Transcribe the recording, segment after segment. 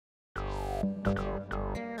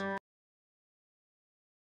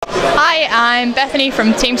Hi, I'm Bethany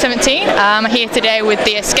from Team 17. I'm here today with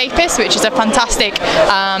the Escapists, which is a fantastic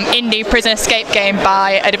indie prison escape game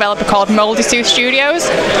by a developer called Mouldy Toof Studios.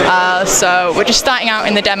 So we're just starting out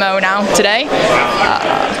in the demo now today.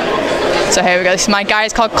 So here we go. This is my guy.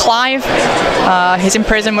 He's called Clive. He's in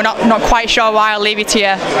prison. We're not quite sure why. I'll leave you to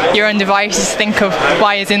your own devices to think of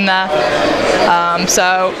why he's in there.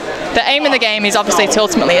 So the aim of the game is obviously to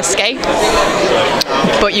ultimately escape,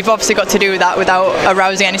 but you've obviously got to do that without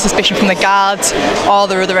arousing any suspicion from the guards or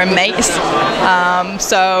the other inmates.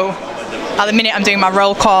 So at the minute I'm doing my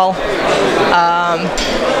roll call.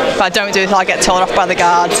 If I don't do this, I'll get told off by the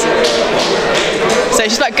guards. So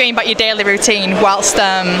it's just about going about your daily routine whilst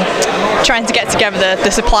trying to get together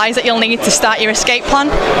the supplies that you'll need to start your escape plan.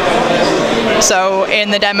 So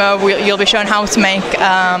in the demo you'll be shown how to make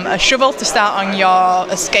a shovel to start on your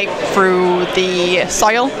escape through the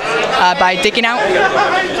soil by digging out.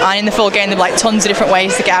 And in the full game there'll be like tons of different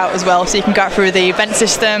ways to get out as well. So you can go out through the vent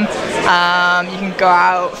system, you can go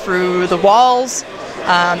out through the walls.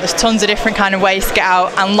 There's tons of different kind of ways to get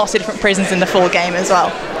out and lots of different prisons in the full game as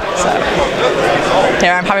well. So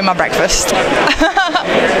here I'm having my breakfast.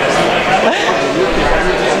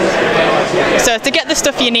 So to get the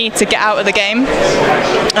stuff you need to get out of the game,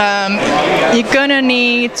 you're gonna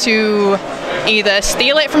need to either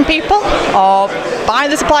steal it from people or buy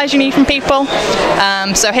the supplies you need from people.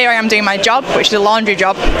 So here I am doing my job, which is a laundry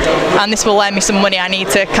job, and this will lend me some money I need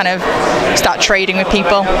to kind of start trading with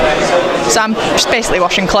people. So I'm just basically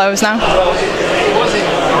washing clothes now.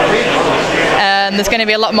 There's going to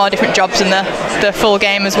be a lot more different jobs in the full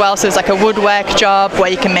game as well. So there's like a woodwork job where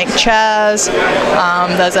you can make chairs.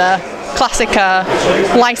 There's a classic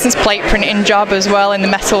license plate printing job as well in the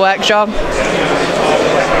metalwork job.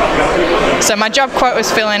 So my job quota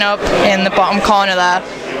is filling up in the bottom corner there.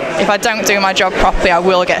 If I don't do my job properly, I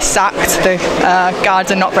will get sacked. The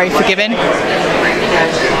guards are not very forgiving.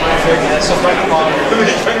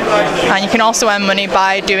 And you can also earn money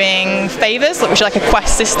by doing favours, which is like a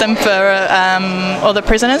quest system for other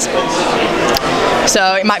prisoners.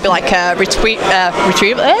 So it might be like a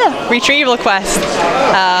retrieval quest,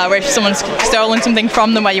 where if someone's stolen something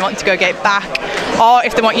from them where you want to go get it back, or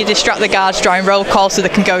if they want you to distract the guards during roll call so they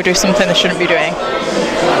can go do something they shouldn't be doing.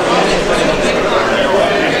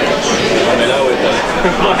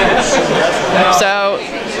 So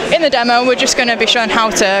in the demo we're just going to be shown how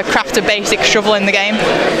to craft a basic shovel in the game.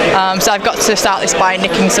 So I've got to start this by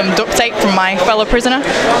nicking some duct tape from my fellow prisoner.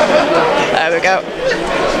 There we go.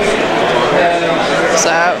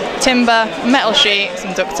 So timber, metal sheet,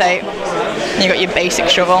 some duct tape, and you've got your basic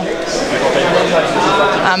shovel.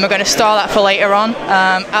 And we're going to store that for later on.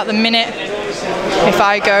 At the minute, if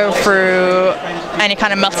I go through any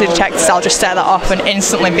kind of metal detectors, I'll just set that off and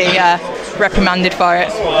instantly be reprimanded for it.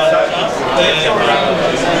 There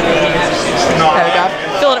we go.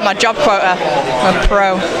 Filled up my job quota. I'm a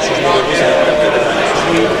pro.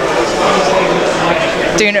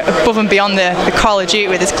 Doing it above and beyond the Call of Duty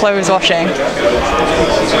with his clothes washing.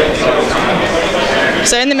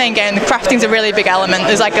 So in the main game, the crafting's a really big element.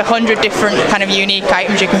 There's like 100 different kind of unique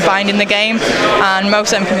items you can find in the game, and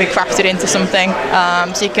most of them can be crafted into something.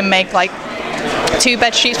 So you can make like 2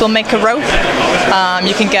 bed sheets will make a rope.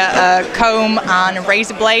 You can get a comb and a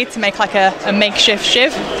razor blade to make like a makeshift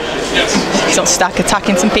shiv. You don't start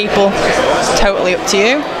attacking some people. It's totally up to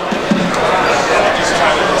you.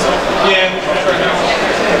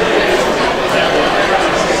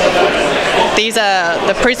 These are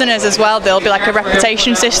the prisoners as well. There'll be like a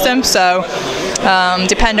reputation system, so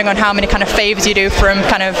depending on how many kind of favours you do for them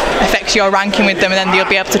kind of affects your ranking with them, and then you'll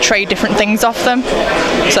be able to trade different things off them.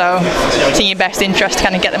 So it's in your best interest to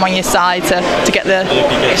kind of get them on your side to get the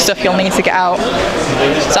stuff you'll need to get out.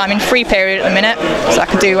 So I'm in free period at the minute, so I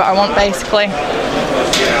can do what I want basically.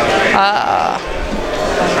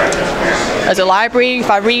 As a library, if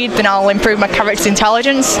I read, then I'll improve my character's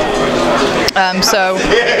intelligence. So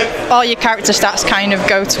all your character stats kind of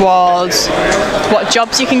go towards what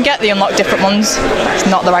jobs you can get. They unlock different ones. It's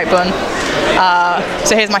not the right button.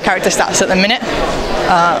 So here's my character stats at the minute.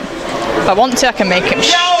 If I want to, I can make him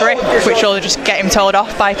strip, which will just get him told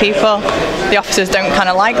off by people. The officers don't kind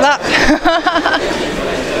of like that.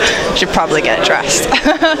 Should probably get dressed.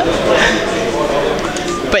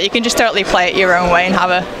 But you can just totally play it your own way and have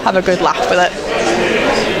a good laugh with it.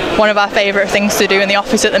 One of our favourite things to do in the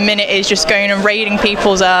office at the minute is just going and raiding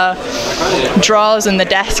people's drawers and the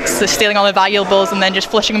desks, stealing all the valuables and then just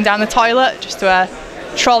flushing them down the toilet just to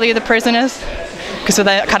trolley the prisoners. Because we're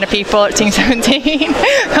that kind of people at Team 17.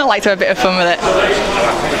 I like to have a bit of fun with it.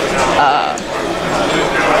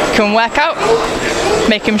 can work out,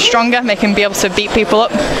 make him stronger, make him be able to beat people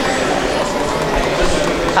up.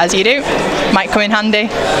 As you do, might come in handy.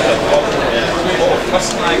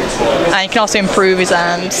 And you can also improve his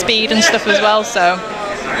speed and stuff as well. So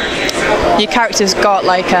your character's got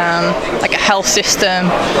like a health system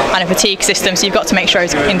and a fatigue system, so you've got to make sure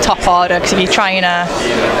he's in top order, because if you try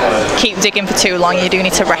and keep digging for too long, you do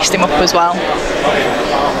need to rest him up as well.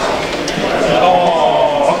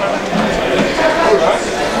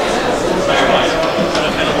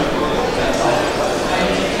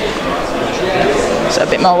 So a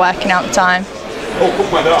bit more working out time.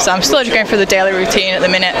 So I'm still just going through the daily routine at the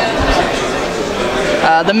minute.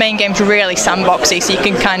 The main game's really sandboxy, so you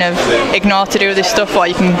can kind of ignore to do this stuff, or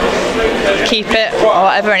you can keep it or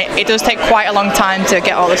whatever, and it does take quite a long time to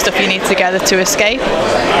get all the stuff you need together to escape.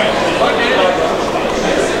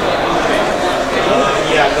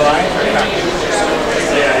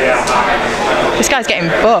 This guy's getting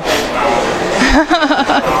buff.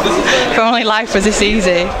 If only life was this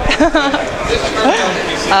easy.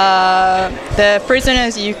 The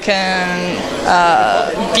prisoners, you can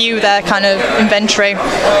view their kind of inventory,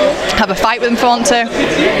 have a fight with them if you want to.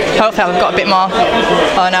 Hopefully I've got a bit more.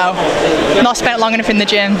 Oh no, not spent long enough in the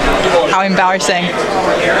gym. How embarrassing.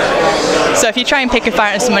 So if you try and pick a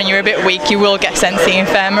fight with someone you're a bit weak, you will get sent to the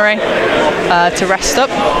infirmary to rest up.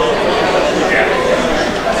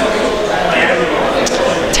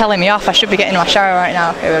 Telling me off, I should be getting my shower right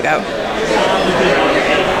now. Here we go.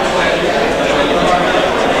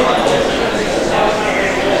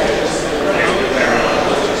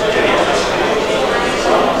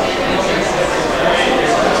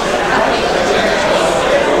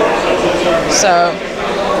 So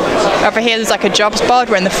over here there's like a jobs board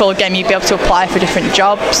where in the full game you'd be able to apply for different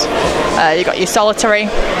jobs. You've got your solitary.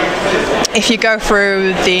 If you go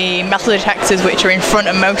through the metal detectors, which are in front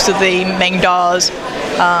of most of the main doors,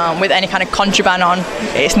 with any kind of contraband on,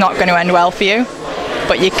 it's not going to end well for you.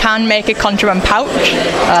 But you can make a contraband pouch,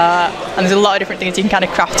 and there's a lot of different things you can kind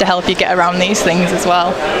of craft to help you get around these things as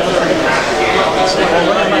well.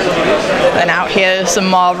 Then out here there's some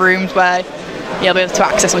more rooms where you'll be able to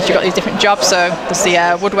access once you've got these different jobs. So there's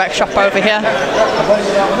the woodwork shop over here,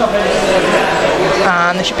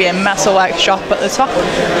 and there should be a metalwork shop at the top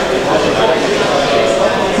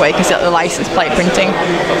where you can see the license plate printing.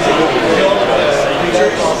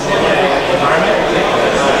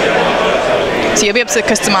 So you'll be able to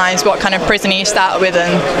customise what kind of prisoner you start with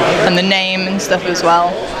and the name and stuff as well.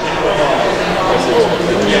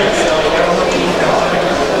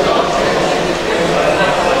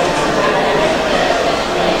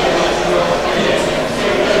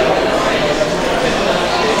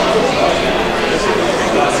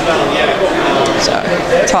 So,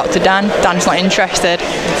 talk to Dan. Dan's not interested.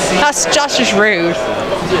 That's just rude.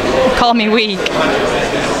 Call me weak.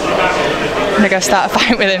 I'm gonna go start a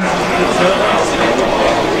fight with him.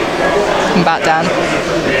 I'm back, Dan.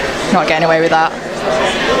 Not getting away with that.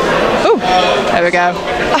 Ooh, there we go.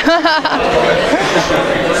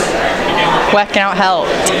 Working out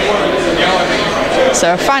helped.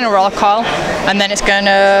 So, final roll call, and then it's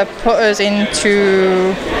gonna put us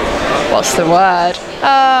into, what's the word?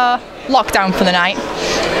 Lockdown for the night,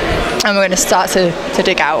 and we're going to start to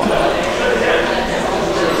dig out.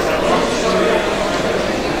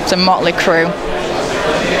 It's a motley crew.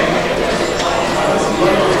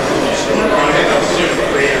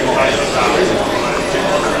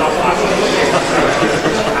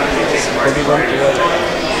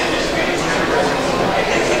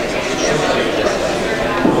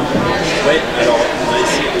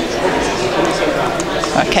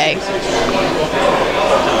 Okay.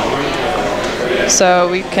 So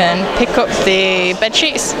we can pick up the bed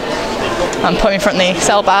sheets and put them in front of the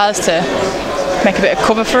cell bars to make a bit of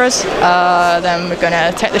cover for us. Then we're going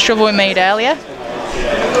to take the shovel we made earlier.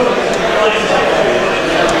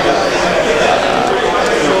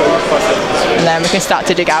 And then we can start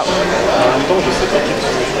to dig out.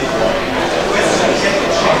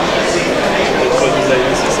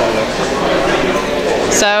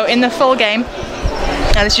 So in the full game,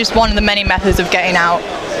 this is just one of the many methods of getting out.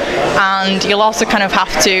 And you'll also kind of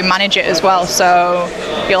have to manage it as well. So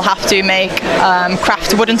you'll have to make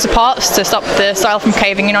craft wooden supports to stop the soil from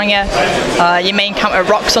caving in on you. You may encounter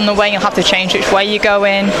rocks on the way, you'll have to change which way you go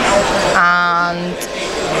in.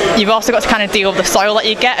 And you've also got to kind of deal with the soil that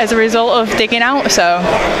you get as a result of digging out. So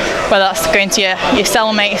whether that's going to your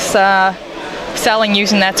cellmates selling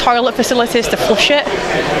using their toilet facilities to flush it,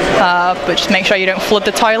 but just make sure you don't flood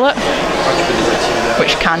the toilet,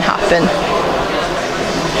 which can happen.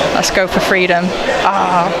 Let's go for freedom.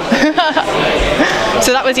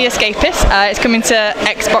 So that was the Escapists. It's coming to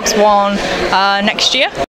Xbox One next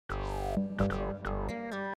year.